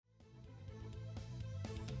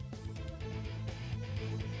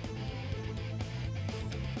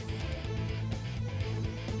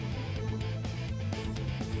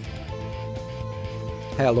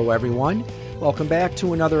Hello everyone, welcome back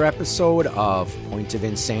to another episode of Point of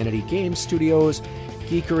Insanity Game Studios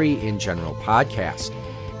Geekery in General podcast.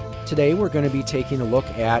 Today we're going to be taking a look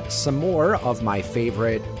at some more of my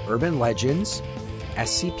favorite urban legends,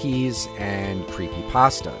 SCPs, and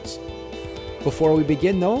creepypastas. Before we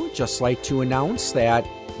begin though, just like to announce that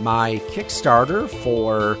my Kickstarter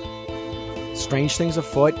for Strange Things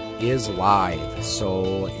Afoot is live.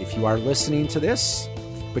 So if you are listening to this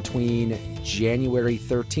between January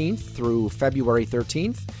 13th through February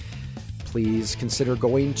 13th, please consider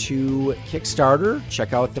going to Kickstarter,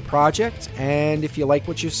 check out the project, and if you like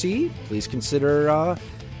what you see, please consider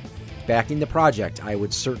backing the project. I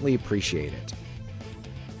would certainly appreciate it.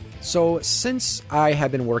 So since I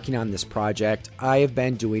have been working on this project, I have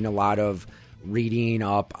been doing a lot of reading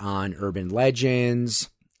up on urban legends,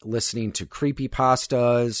 listening to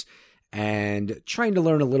creepypastas, and trying to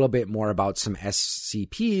learn a little bit more about some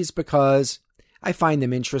SCPs because I find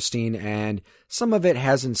them interesting and some of it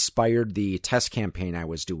has inspired the test campaign I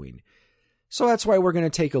was doing. So that's why we're going to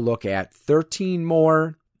take a look at 13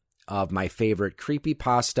 more of my favorite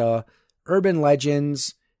creepypasta, urban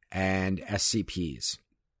legends, and SCPs.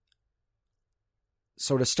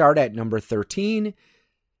 So to start at number 13,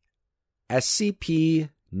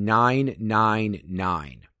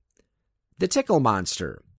 SCP-999, the Tickle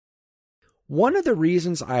Monster. One of the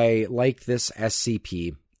reasons I like this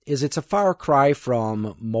SCP is it's a far cry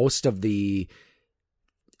from most of the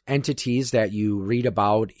entities that you read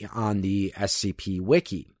about on the SCP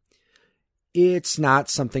Wiki. It's not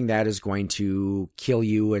something that is going to kill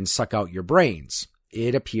you and suck out your brains.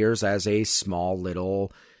 It appears as a small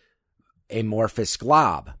little amorphous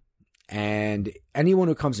glob. And anyone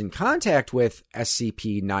who comes in contact with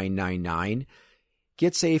SCP-999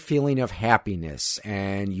 gets a feeling of happiness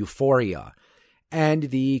and euphoria. And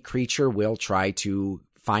the creature will try to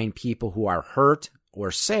find people who are hurt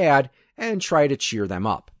or sad and try to cheer them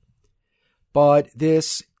up. But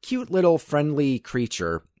this cute little friendly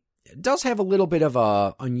creature does have a little bit of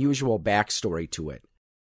an unusual backstory to it.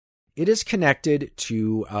 It is connected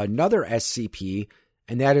to another SCP,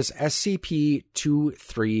 and that is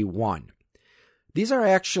SCP-231. These are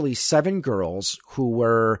actually 7 girls who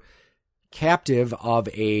were captive of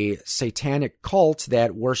a satanic cult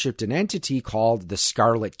that worshipped an entity called the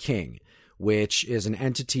Scarlet King, which is an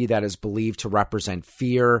entity that is believed to represent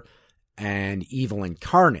fear and evil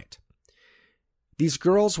incarnate. These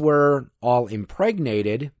girls were all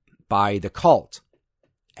impregnated by the cult,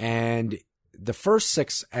 and the first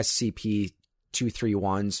 6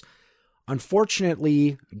 SCP-231s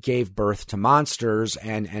unfortunately gave birth to monsters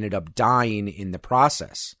and ended up dying in the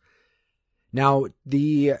process. Now,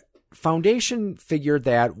 the Foundation figured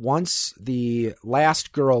that once the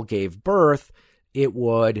last girl gave birth, it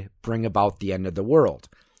would bring about the end of the world.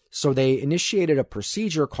 So they initiated a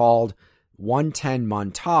procedure called 110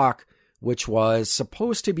 Montauk, which was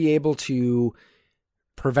supposed to be able to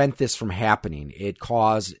prevent this from happening. It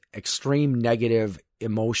caused extreme negative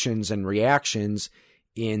emotions and reactions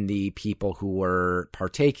in the people who were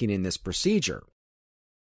partaking in this procedure.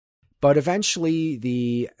 But eventually,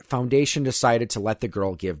 the Foundation decided to let the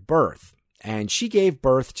girl give birth, and she gave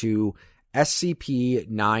birth to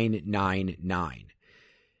SCP-999.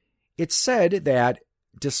 It's said that,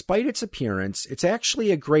 despite its appearance, it's actually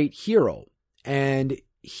a great hero, and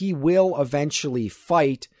he will eventually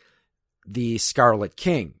fight the Scarlet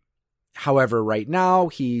King. However, right now,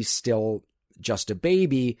 he's still just a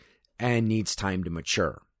baby and needs time to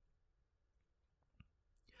mature.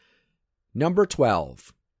 Number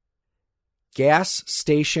 12. Gas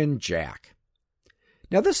Station Jack.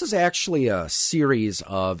 Now, this is actually a series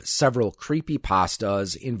of several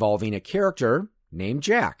creepypastas involving a character named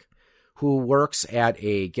Jack, who works at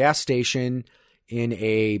a gas station in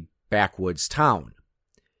a backwoods town.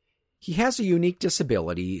 He has a unique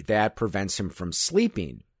disability that prevents him from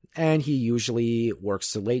sleeping, and he usually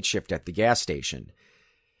works the late shift at the gas station.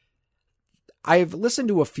 I've listened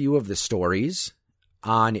to a few of the stories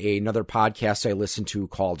on another podcast I listened to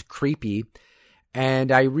called Creepy,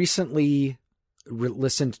 and I recently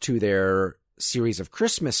listened to their series of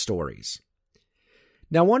Christmas stories.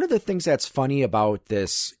 Now, one of the things that's funny about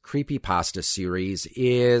this creepypasta series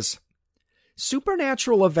is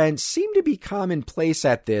supernatural events seem to be commonplace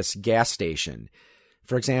at this gas station.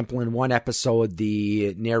 For example, in one episode,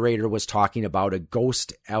 the narrator was talking about a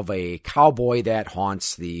ghost of a cowboy that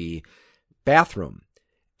haunts the bathroom.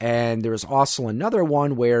 And there was also another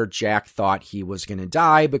one where Jack thought he was going to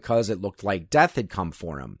die because it looked like death had come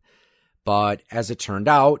for him. But as it turned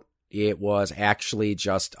out, it was actually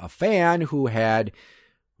just a fan who had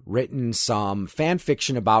written some fan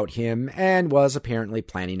fiction about him and was apparently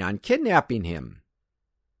planning on kidnapping him.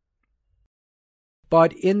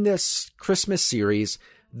 But in this Christmas series,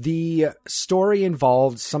 the story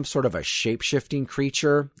involved some sort of a shape-shifting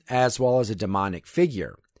creature as well as a demonic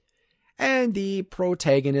figure. And the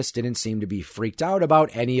protagonist didn't seem to be freaked out about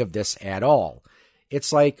any of this at all.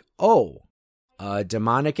 It's like, oh, a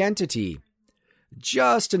demonic entity.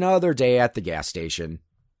 Just another day at the gas station.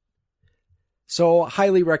 So,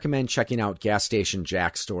 highly recommend checking out Gas Station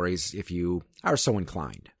Jack stories if you are so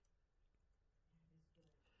inclined.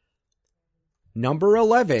 Number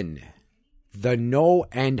 11, The No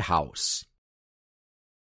End House.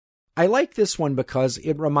 I like this one because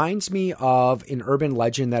it reminds me of an urban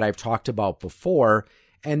legend that I've talked about before,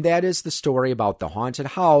 and that is the story about the haunted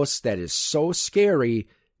house that is so scary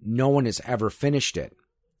no one has ever finished it.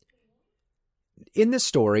 In the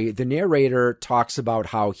story, the narrator talks about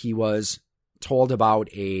how he was told about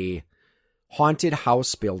a haunted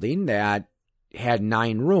house building that had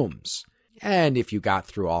 9 rooms. And if you got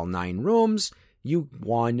through all 9 rooms, you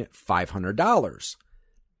won $500.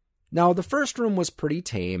 Now, the first room was pretty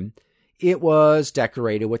tame. It was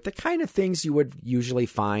decorated with the kind of things you would usually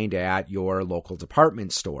find at your local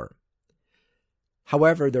department store.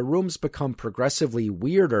 However, the rooms become progressively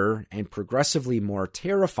weirder and progressively more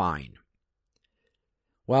terrifying.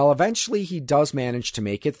 Well, eventually he does manage to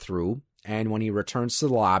make it through, and when he returns to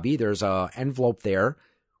the lobby, there's an envelope there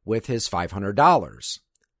with his $500.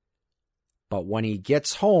 But when he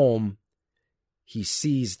gets home, he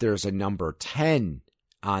sees there's a number 10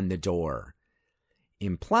 on the door,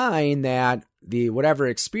 implying that the whatever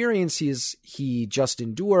experiences he just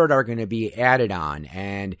endured are going to be added on,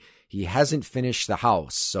 and he hasn't finished the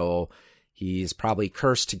house, so he's probably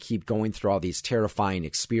cursed to keep going through all these terrifying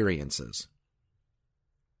experiences.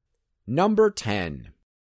 Number 10.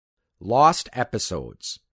 Lost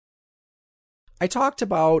Episodes. I talked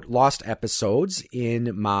about Lost Episodes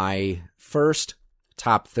in my first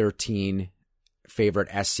top 13 favorite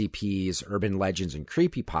SCPs, urban legends, and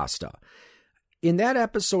creepypasta. In that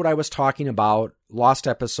episode, I was talking about Lost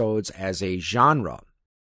Episodes as a genre.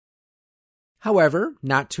 However,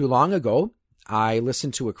 not too long ago, I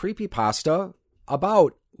listened to a creepypasta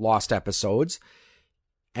about Lost Episodes,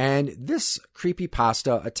 and this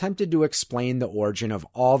creepypasta attempted to explain the origin of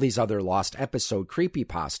all these other Lost Episode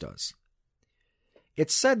creepypastas.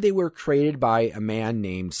 It said they were created by a man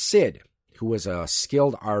named Sid, who was a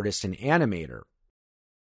skilled artist and animator.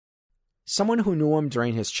 Someone who knew him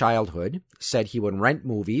during his childhood said he would rent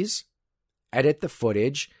movies, edit the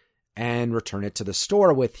footage, and return it to the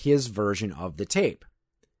store with his version of the tape.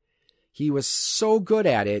 He was so good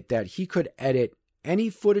at it that he could edit any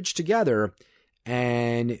footage together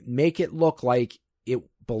and make it look like it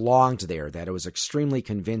belonged there, that it was extremely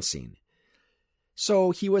convincing.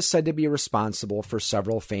 So he was said to be responsible for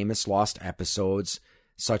several famous Lost Episodes,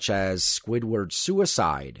 such as Squidward's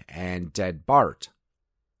Suicide and Dead Bart.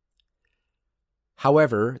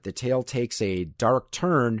 However, the tale takes a dark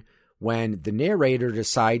turn when the narrator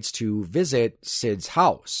decides to visit Sid's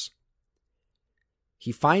house.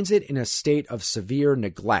 He finds it in a state of severe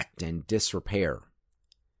neglect and disrepair.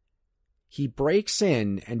 He breaks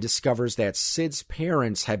in and discovers that Sid's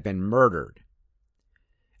parents had been murdered,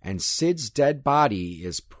 and Sid's dead body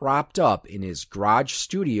is propped up in his garage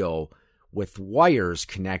studio with wires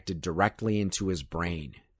connected directly into his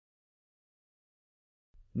brain.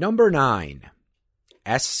 Number 9.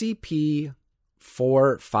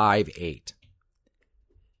 SCP-458.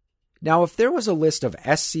 Now, if there was a list of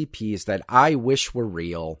SCPs that I wish were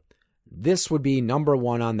real, this would be number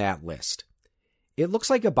 1 on that list. It looks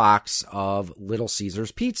like a box of Little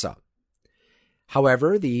Caesars pizza.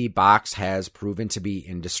 However, the box has proven to be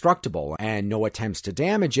indestructible, and no attempts to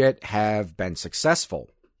damage it have been successful.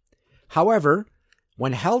 However,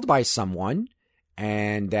 when held by someone,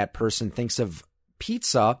 and that person thinks of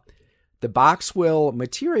pizza, the box will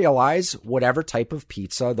materialize whatever type of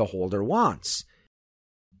pizza the holder wants.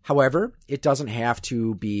 However, it doesn't have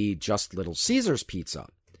to be just Little Caesars pizza.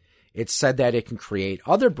 It's said that it can create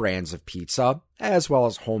other brands of pizza, as well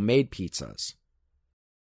as homemade pizzas.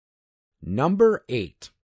 Number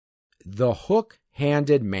 8. The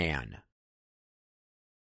Hook-Handed Man.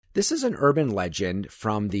 This is an urban legend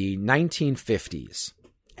from the 1950s,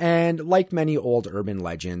 and like many old urban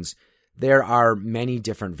legends, there are many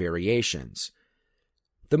different variations.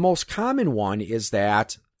 The most common one is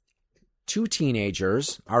that 2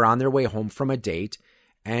 teenagers are on their way home from a date,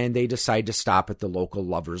 and they decide to stop at the local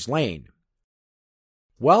Lover's Lane.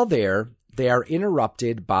 While there, they are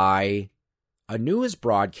interrupted by a news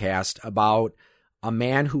broadcast about a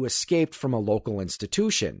man who escaped from a local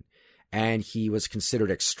institution, and he was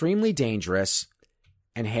considered extremely dangerous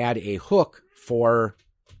and had a hook for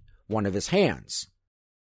one of his hands.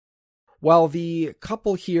 Well, the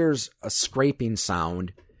couple hears a scraping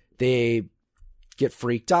sound. They get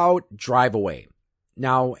freaked out, drive away.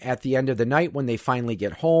 Now, at the end of the night, when they finally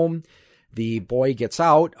get home, the boy gets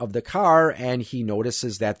out of the car and he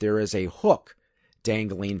notices that there is a hook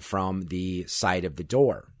dangling from the side of the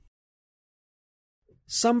door.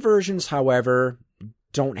 Some versions, however,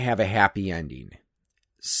 don't have a happy ending.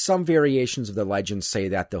 Some variations of the legend say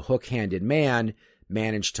that the hook-handed man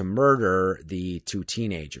managed to murder the two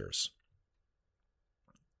teenagers.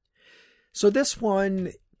 So this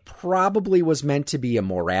one probably was meant to be a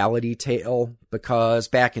morality tale because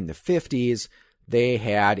back in the 50s, they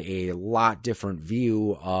had a lot different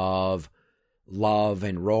view of love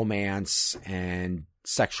and romance and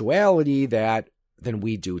sexuality than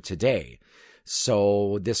we do today.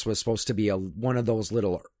 So this was supposed to be one of those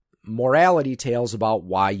little morality tales about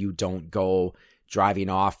why you don't go driving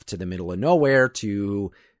off to the middle of nowhere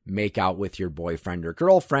to make out with your boyfriend or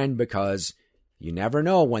girlfriend, because you never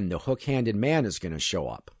know when the hook-handed man is going to show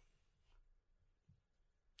up.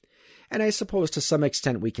 And I suppose to some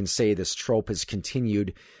extent we can say this trope has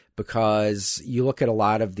continued because you look at a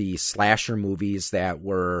lot of the slasher movies that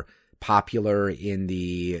were popular in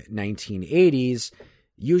the 1980s,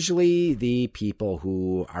 usually the people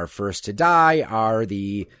who are first to die are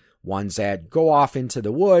the ones that go off into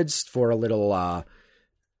the woods for a little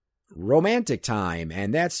romantic time,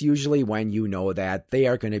 and that's usually when you know that they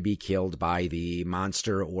are going to be killed by the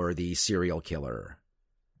monster or the serial killer.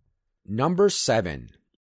 Number 7.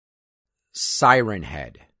 Siren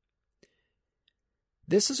Head.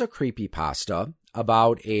 This is a creepypasta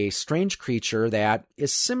about a strange creature that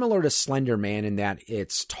is similar to Slender Man in that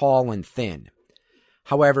it's tall and thin.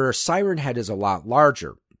 However, Siren Head is a lot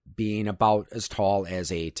larger, being about as tall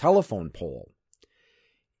as a telephone pole.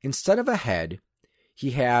 Instead of a head,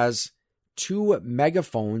 he has 2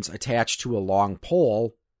 megaphones attached to a long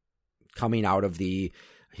pole coming out of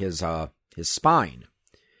his spine.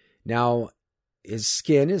 Now, his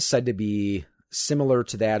skin is said to be similar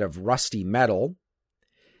to that of rusty metal,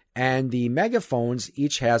 and the megaphones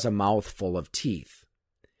each has a mouth full of teeth.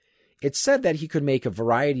 It's said that he could make a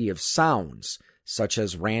variety of sounds, such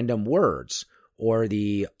as random words, or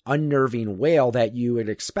the unnerving wail that you would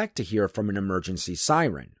expect to hear from an emergency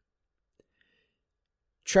siren.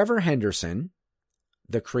 Trevor Henderson,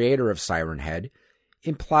 the creator of Siren Head,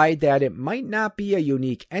 implied that it might not be a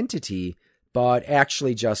unique entity, but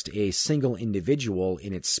actually just a single individual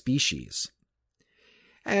in its species.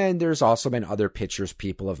 And there's also been other pictures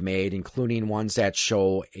people have made, including ones that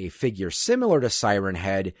show a figure similar to Siren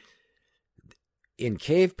Head in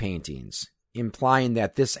cave paintings, implying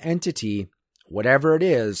that this entity, whatever it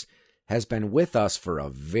is, has been with us for a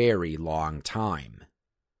very long time.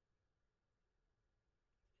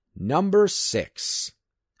 Number 6.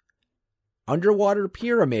 Underwater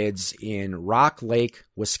pyramids in Rock Lake,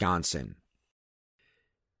 Wisconsin.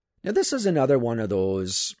 Now, this is another one of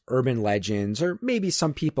those urban legends, or maybe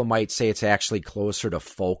some people might say it's actually closer to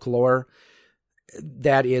folklore,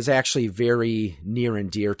 that is actually very near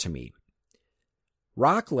and dear to me.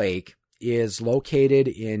 Rock Lake is located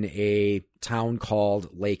in a town called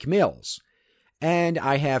Lake Mills, and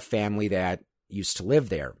I have family that used to live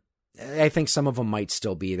there. I think some of them might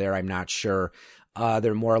still be there, I'm not sure.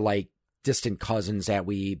 They're more like distant cousins that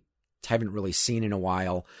we haven't really seen in a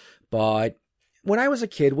while, but when I was a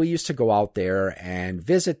kid, we used to go out there and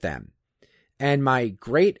visit them. And my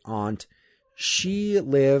great aunt, she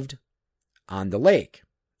lived on the lake.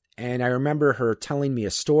 And I remember her telling me a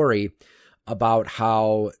story about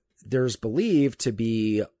how there's believed to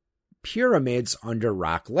be pyramids under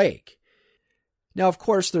Rock Lake. Now, of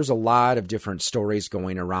course, there's a lot of different stories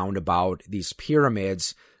going around about these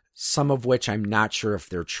pyramids, some of which I'm not sure if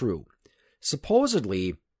they're true.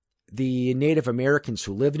 Supposedly, the Native Americans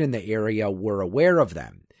who lived in the area were aware of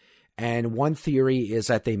them. And one theory is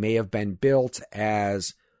that they may have been built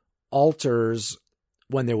as altars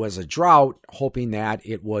when there was a drought, hoping that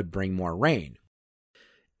it would bring more rain.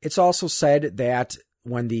 It's also said that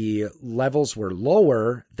when the levels were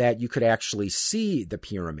lower, that you could actually see the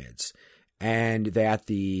pyramids, and that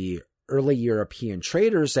the early European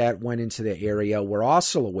traders that went into the area were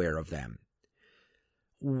also aware of them.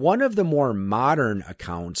 One of the more modern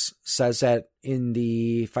accounts says that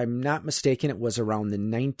if I'm not mistaken, it was around the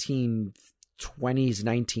 1920s,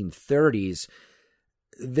 1930s,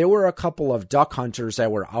 there were a couple of duck hunters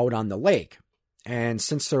that were out on the lake. And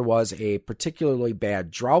since there was a particularly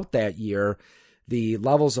bad drought that year, the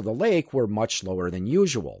levels of the lake were much lower than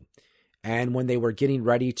usual. And when they were getting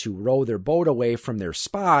ready to row their boat away from their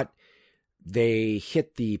spot, they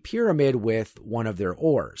hit the pyramid with one of their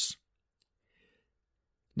oars.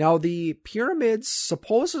 Now, the pyramids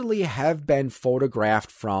supposedly have been photographed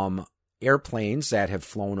from airplanes that have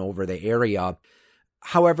flown over the area.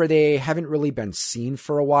 However, they haven't really been seen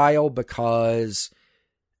for a while because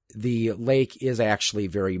the lake is actually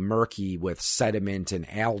very murky with sediment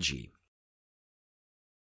and algae.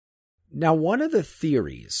 Now, one of the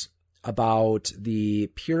theories about the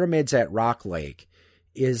pyramids at Rock Lake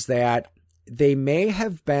is that they may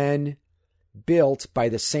have been built by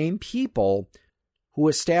the same people who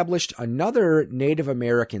established another Native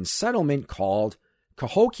American settlement called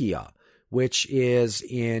Cahokia, which is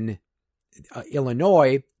in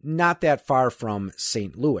Illinois, not that far from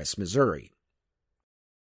St. Louis, Missouri.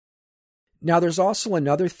 Now, there's also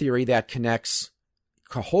another theory that connects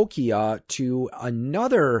Cahokia to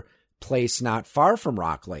another place not far from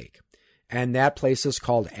Rock Lake, and that place is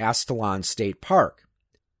called Astalon State Park.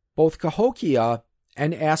 Both Cahokia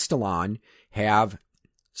and Astalon have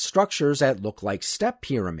structures that look like step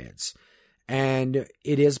pyramids, and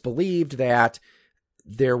it is believed that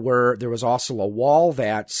there was also a wall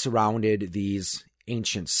that surrounded these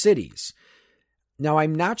ancient cities. Now,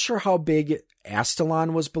 I'm not sure how big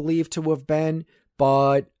Astalon was believed to have been,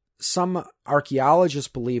 but some archaeologists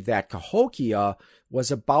believe that Cahokia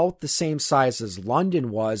was about the same size as London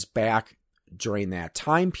was back during that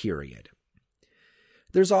time period.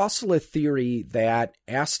 There's also a theory that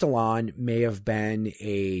Astalon may have been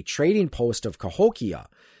a trading post of Cahokia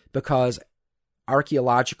because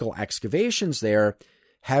archaeological excavations there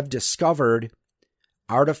have discovered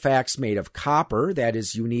artifacts made of copper that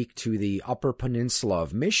is unique to the Upper Peninsula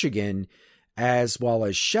of Michigan, as well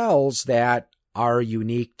as shells that are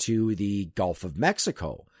unique to the Gulf of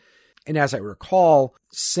Mexico. And as I recall,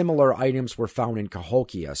 similar items were found in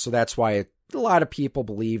Cahokia, so that's why a lot of people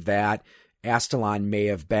believe that Astalon may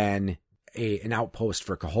have been an outpost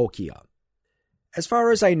for Cahokia. As far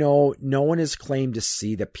as I know, no one has claimed to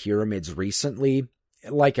see the pyramids recently.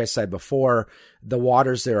 Like I said before, the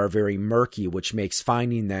waters there are very murky, which makes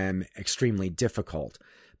finding them extremely difficult.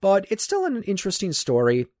 But it's still an interesting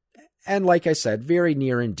story, and like I said, very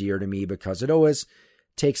near and dear to me because it always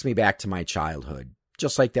takes me back to my childhood,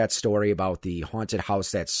 just like that story about the haunted house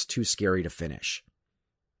that's too scary to finish.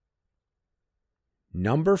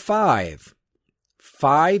 Number 5,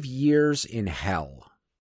 5 Years in Hell.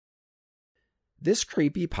 This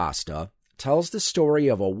creepypasta tells the story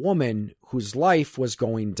of a woman whose life was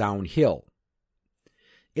going downhill.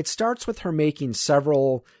 It starts with her making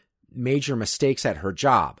several major mistakes at her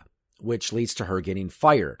job, which leads to her getting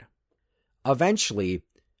fired. Eventually,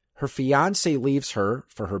 her fiancé leaves her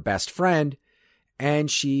for her best friend, and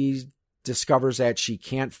she discovers that she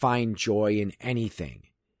can't find joy in anything.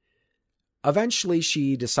 Eventually,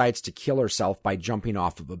 she decides to kill herself by jumping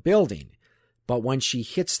off of a building, but when she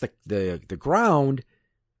hits the ground,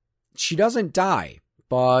 she doesn't die,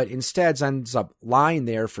 but instead ends up lying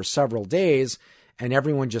there for several days, and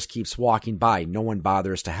everyone just keeps walking by. No one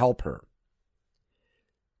bothers to help her.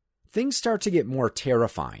 Things start to get more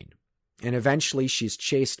terrifying, and eventually she's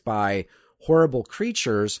chased by horrible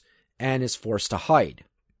creatures and is forced to hide.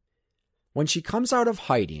 When she comes out of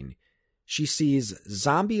hiding, she sees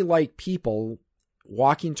zombie-like people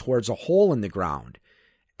walking towards a hole in the ground,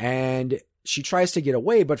 and she tries to get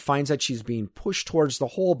away but finds that she's being pushed towards the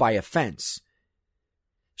hole by a fence.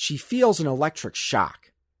 She feels an electric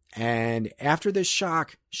shock, and after this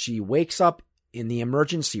shock, she wakes up in the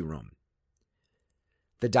emergency room.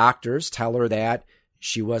 The doctors tell her that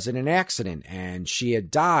she was in an accident and she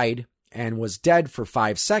had died and was dead for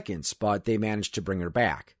 5 seconds, but they managed to bring her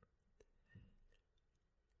back.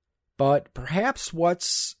 But perhaps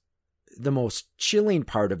what's the most chilling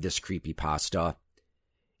part of this creepypasta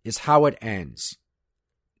is how it ends.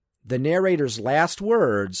 The narrator's last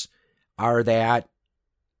words are that,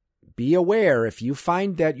 "Be aware, if you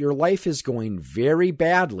find that your life is going very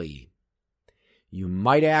badly, you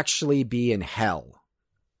might actually be in hell."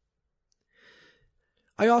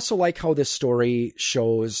 I also like how this story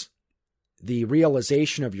shows the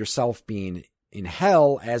realization of yourself being in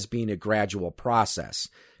hell as being a gradual process,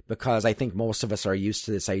 because I think most of us are used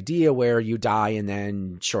to this idea where you die and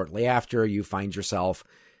then shortly after you find yourself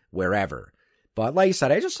wherever. But like I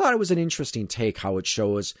said, I just thought it was an interesting take how it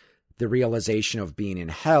shows the realization of being in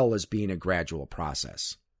hell as being a gradual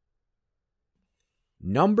process.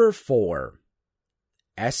 Number 4,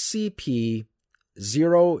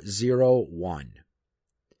 SCP-001.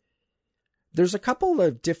 There's a couple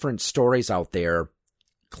of different stories out there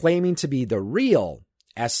claiming to be the real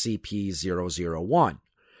SCP-001,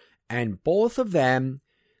 and both of them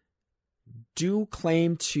do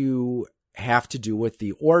claim to have to do with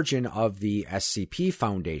the origin of the SCP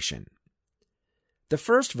Foundation. The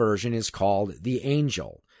first version is called The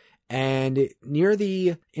Angel, And near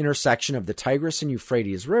the intersection of the Tigris and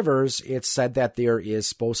Euphrates rivers, it's said that there is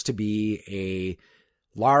supposed to be a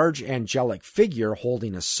large angelic figure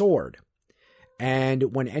holding a sword.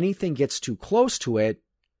 And when anything gets too close to it,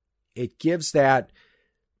 it gives that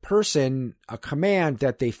person a command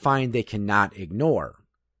that they find they cannot ignore.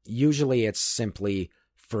 Usually it's simply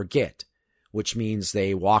forget, which means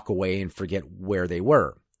they walk away and forget where they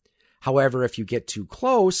were. However, if you get too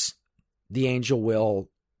close, the angel will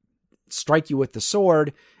strike you with the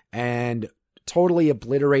sword and totally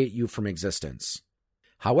obliterate you from existence.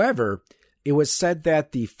 However, it was said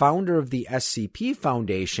that the founder of the SCP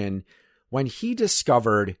Foundation, when he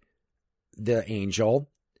discovered the angel,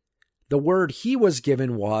 the word he was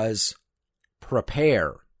given was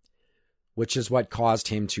prepare, which is what caused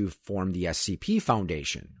him to form the SCP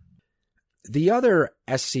Foundation. The other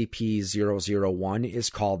SCP-001 is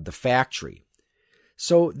called the Factory.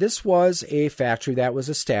 So this was a factory that was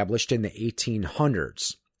established in the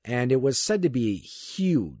 1800s, and it was said to be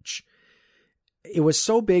huge. It was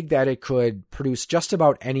so big that it could produce just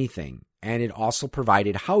about anything, and it also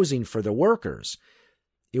provided housing for the workers.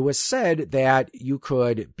 It was said that you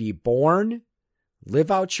could be born, live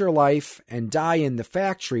out your life, and die in the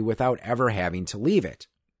factory without ever having to leave it.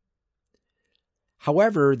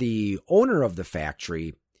 However, the owner of the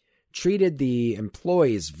factory treated the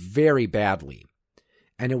employees very badly,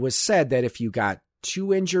 and it was said that if you got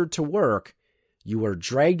too injured to work, you were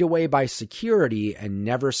dragged away by security and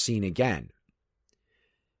never seen again.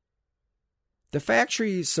 The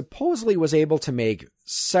factory supposedly was able to make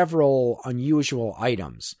several unusual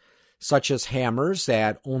items, such as hammers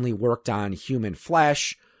that only worked on human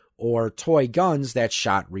flesh or toy guns that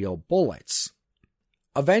shot real bullets.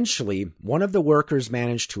 Eventually, one of the workers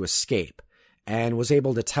managed to escape and was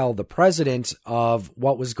able to tell the president of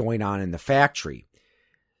what was going on in the factory.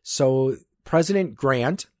 So President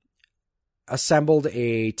Grant assembled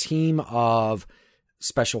a team of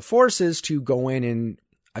special forces to go in and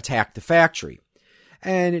attack the factory.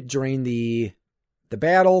 And during the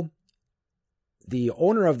battle, the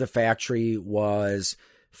owner of the factory was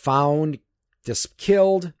found,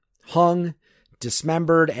 killed, hung,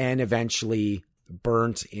 dismembered, and eventually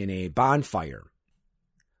burnt in a bonfire.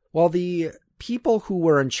 Well, the people who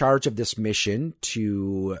were in charge of this mission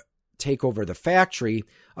to take over the factory,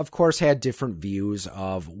 of course, had different views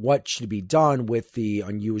of what should be done with the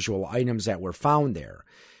unusual items that were found there.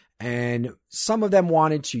 And some of them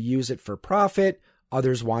wanted to use it for profit,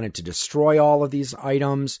 others wanted to destroy all of these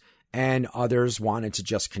items, and others wanted to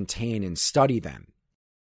just contain and study them.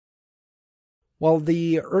 Well,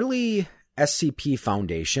 the early SCP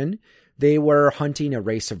Foundation, they were hunting a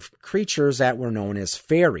race of creatures that were known as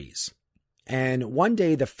fairies. And one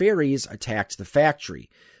day the fairies attacked the factory,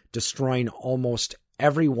 destroying almost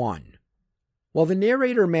every one. Well, the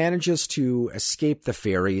narrator manages to escape the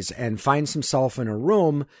fairies and finds himself in a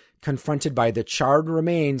room confronted by the charred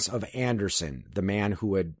remains of Anderson, the man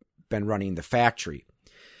who had been running the factory.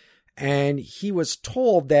 And he was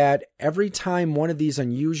told that every time one of these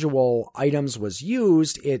unusual items was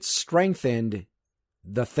used, it strengthened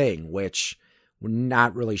the thing, which we're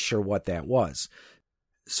not really sure what that was.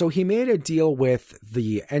 So he made a deal with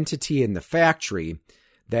the entity in the factory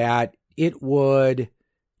that it would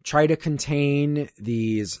try to contain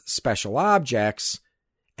these special objects,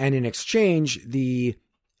 and in exchange, the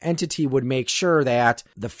entity would make sure that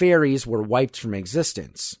the fairies were wiped from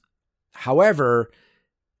existence. However,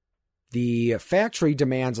 the factory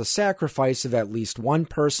demands a sacrifice of at least one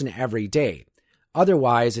person every day.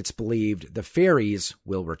 Otherwise, it's believed the fairies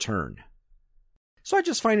will return. So I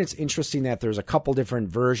just find it's interesting that there's a couple different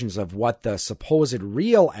versions of what the supposed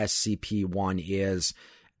real SCP-1 is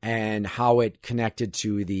and how it connected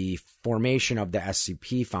to the formation of the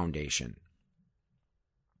SCP Foundation.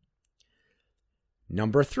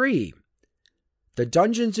 Number 3, the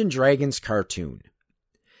Dungeons & Dragons cartoon.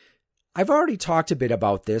 I've already talked a bit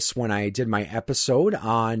about this when I did my episode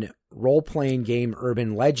on role-playing game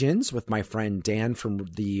Urban Legends with my friend Dan from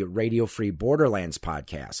the Radio Free Borderlands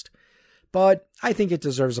podcast. But I think it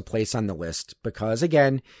deserves a place on the list because,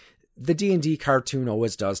 again, the D&D cartoon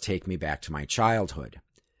always does take me back to my childhood.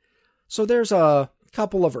 So there's a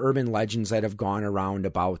couple of urban legends that have gone around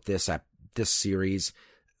about this series.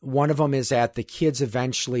 One of them is that the kids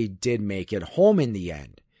eventually did make it home in the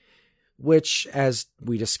end, which, as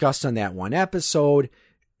we discussed on that one episode,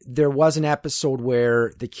 there was an episode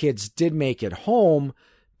where the kids did make it home,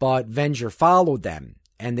 but Venger followed them,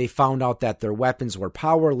 and they found out that their weapons were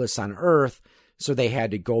powerless on Earth, so they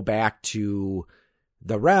had to go back to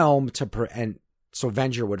the realm and so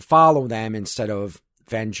Venger would follow them instead of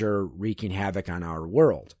Venger wreaking havoc on our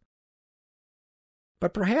world.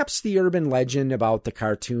 But perhaps the urban legend about the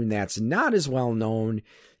cartoon that's not as well known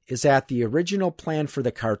is that the original plan for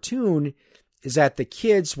the cartoon is that the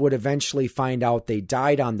kids would eventually find out they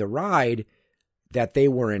died on the ride, that they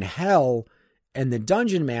were in hell, and the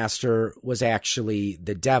dungeon master was actually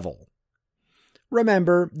the devil.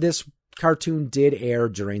 Remember, this cartoon did air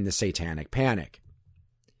during the Satanic Panic.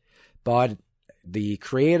 But the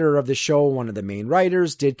creator of the show, one of the main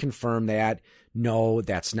writers, did confirm that, no,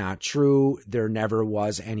 that's not true. There never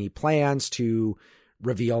was any plans to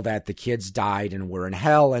reveal that the kids died and were in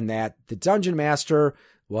hell, and that the dungeon master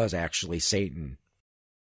was actually Satan.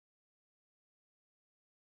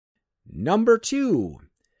 Number 2.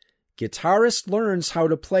 Guitarist learns how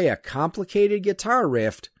to play a complicated guitar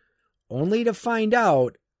riff only to find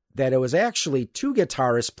out that it was actually 2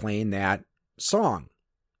 guitarists playing that song.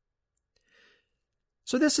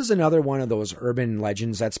 So this is another one of those urban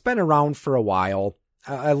legends that's been around for a while,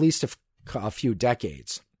 at least a few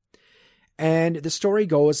decades. And the story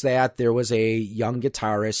goes that there was a young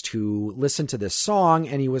guitarist who listened to this song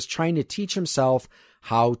and he was trying to teach himself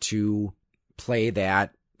how to play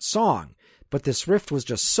that song. But this riff was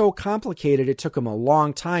just so complicated, it took him a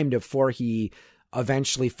long time before he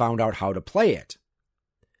eventually found out how to play it.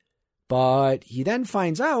 But he then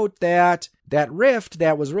finds out that that riff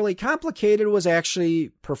that was really complicated was actually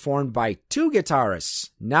performed by 2 guitarists,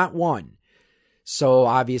 not 1. So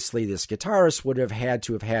obviously this guitarist would have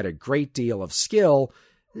had a great deal of skill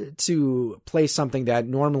to play something that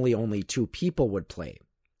normally only 2 people would play.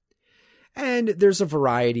 And there's a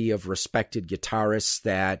variety of respected guitarists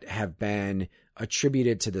that have been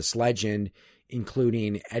attributed to this legend,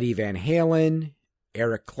 including Eddie Van Halen,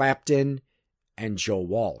 Eric Clapton, and Joe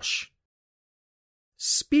Walsh.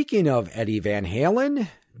 Speaking of Eddie Van Halen,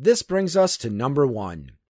 this brings us to number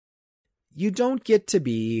 1. You don't get to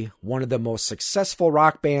be one of the most successful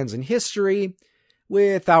rock bands in history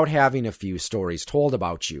without having a few stories told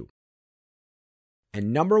about you.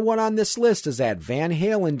 And number 1 on this list is that Van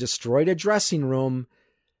Halen destroyed a dressing room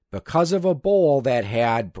because of a bowl that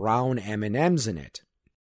had brown M&Ms in it.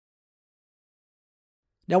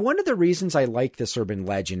 Now, one of the reasons I like this urban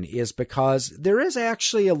legend is because there is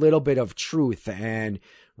actually a little bit of truth and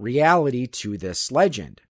reality to this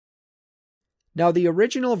legend. Now, the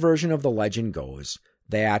original version of the legend goes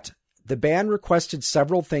that the band requested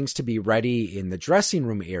several things to be ready in the dressing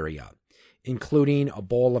room area, including a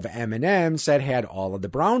bowl of M&Ms that had all of the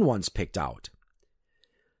brown ones picked out.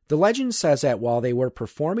 The legend says that while they were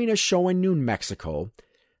performing a show in New Mexico,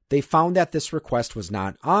 they found that this request was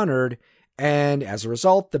not honored, and as a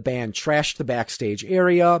result, the band trashed the backstage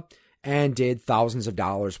area and did thousands of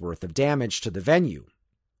dollars worth of damage to the venue.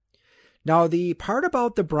 Now, the part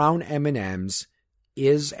about the brown M&Ms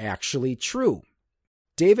is actually true.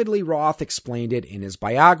 David Lee Roth explained it in his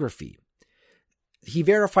biography. He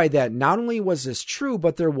verified that not only was this true,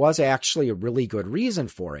 but there was actually a really good reason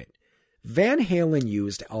for it. Van Halen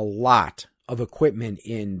used a lot of equipment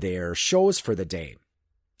in their shows for the day.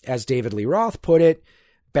 As David Lee Roth put it,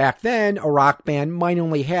 back then, a rock band might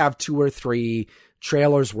only have 2 or 3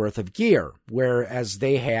 trailers worth of gear, whereas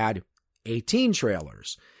they had 18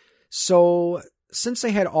 trailers. So, since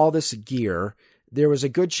they had all this gear, there was a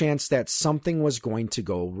good chance that something was going to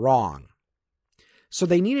go wrong. So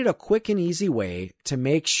they needed a quick and easy way to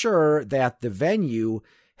make sure that the venue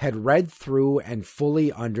had read through and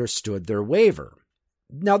fully understood their waiver.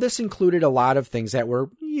 Now, this included a lot of things that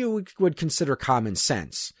you would consider common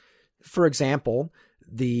sense. For example,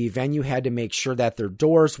 the venue had to make sure that their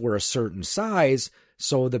doors were a certain size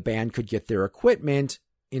so the band could get their equipment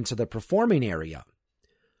into the performing area.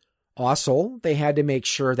 Also, they had to make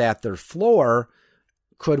sure that their floor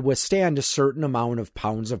could withstand a certain amount of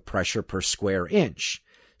pounds of pressure per square inch,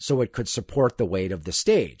 so it could support the weight of the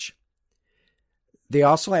stage. They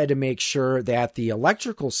also had to make sure that the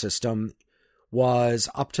electrical system was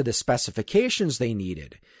up to the specifications they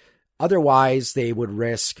needed. Otherwise, they would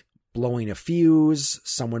risk blowing a fuse,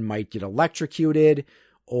 someone might get electrocuted,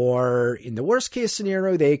 or in the worst case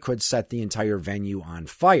scenario, they could set the entire venue on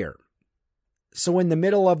fire. So in the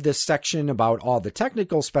middle of this section about all the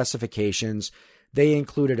technical specifications, they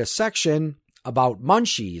included a section about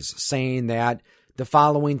munchies, saying that the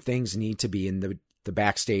following things need to be in the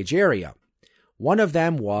backstage area. One of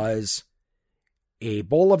them was a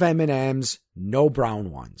bowl of M&Ms, no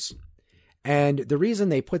brown ones. And the reason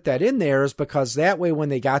they put that in there is because that way when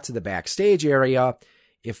they got to the backstage area,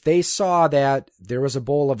 if they saw that there was a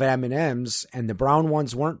bowl of M&Ms and the brown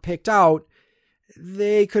ones weren't picked out,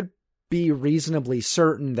 they could be reasonably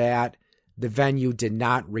certain that the venue did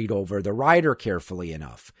not read over the rider carefully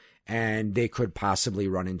enough, and they could possibly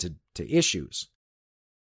run into issues.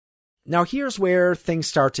 Now here's where things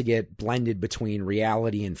start to get blended between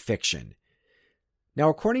reality and fiction. Now,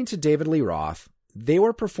 according to David Lee Roth, they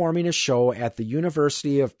were performing a show at the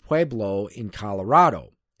University of Pueblo in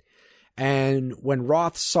Colorado. And when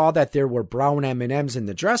Roth saw that there were brown M&Ms in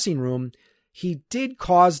the dressing room, he did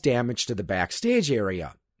cause damage to the backstage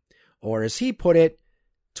area. Or as he put it,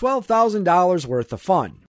 $12,000 worth of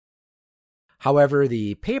fun. However,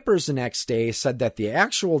 the papers the next day said that the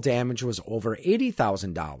actual damage was over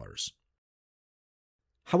 $80,000.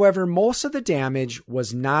 However, most of the damage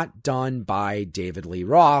was not done by David Lee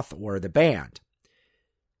Roth or the band.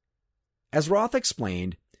 As Roth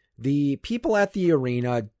explained, the people at the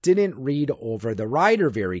arena didn't read over the rider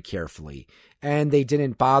very carefully, and they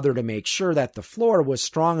didn't bother to make sure that the floor was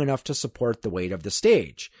strong enough to support the weight of the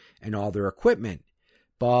stage and all their equipment.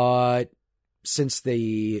 But since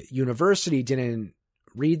the university didn't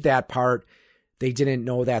read that part, they didn't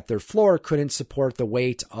know that their floor couldn't support the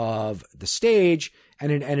weight of the stage,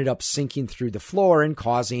 and it ended up sinking through the floor and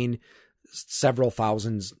causing several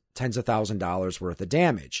thousands, tens of $1,000s worth of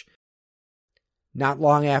damage. Not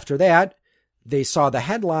long after that, they saw the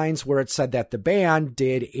headlines where it said that the band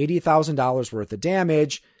did $80,000 worth of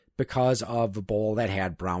damage because of a bowl that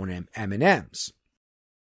had brown M&Ms.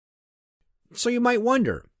 So you might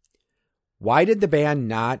wonder, why did the band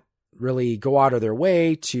not really go out of their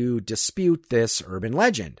way to dispute this urban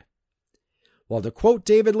legend? Well, to quote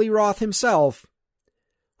David Lee Roth himself,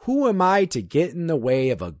 "Who am I to get in the way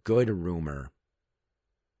of a good rumor?"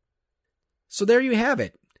 So there you have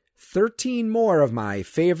it. 13 more of my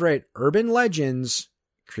favorite urban legends,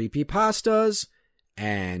 creepypastas,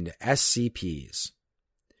 and SCPs.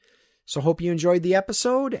 So hope you enjoyed the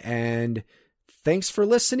episode, and thanks for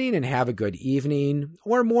listening, and have a good evening,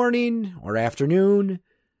 or morning, or afternoon,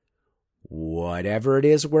 whatever it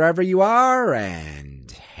is, wherever you are, and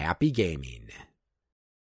happy gaming.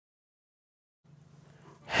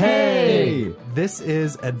 Hey! This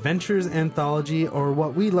is Adventures Anthology, or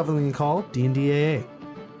what we lovingly call D&D AA.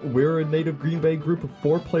 We're a native Green Bay group of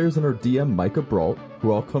 4 players and our DM, Micah Brault, who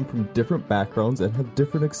all come from different backgrounds and have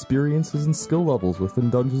different experiences and skill levels within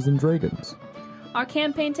Dungeons & Dragons. Our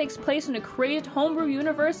campaign takes place in a created homebrew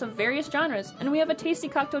universe of various genres, and we have a tasty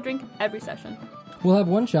cocktail drink every session. We'll have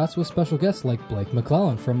one-shots with special guests like Blake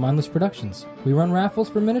McClellan from Mindless Productions. We run raffles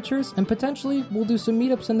for miniatures, and potentially we'll do some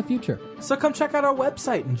meetups in the future. So come check out our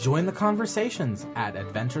website and join the conversations at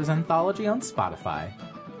Adventures Anthology on Spotify.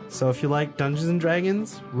 So if you like Dungeons &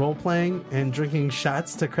 Dragons, role-playing, and drinking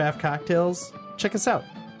shots to craft cocktails, check us out.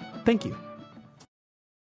 Thank you.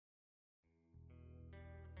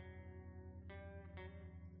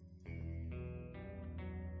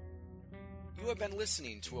 You have been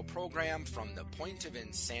listening to a program from the Point of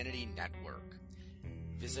Insanity Network.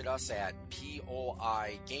 Visit us at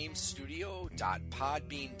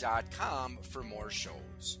poigamestudio.podbean.com for more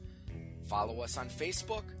shows. Follow us on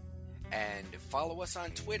Facebook and follow us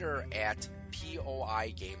on Twitter at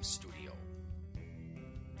POI Game Studio.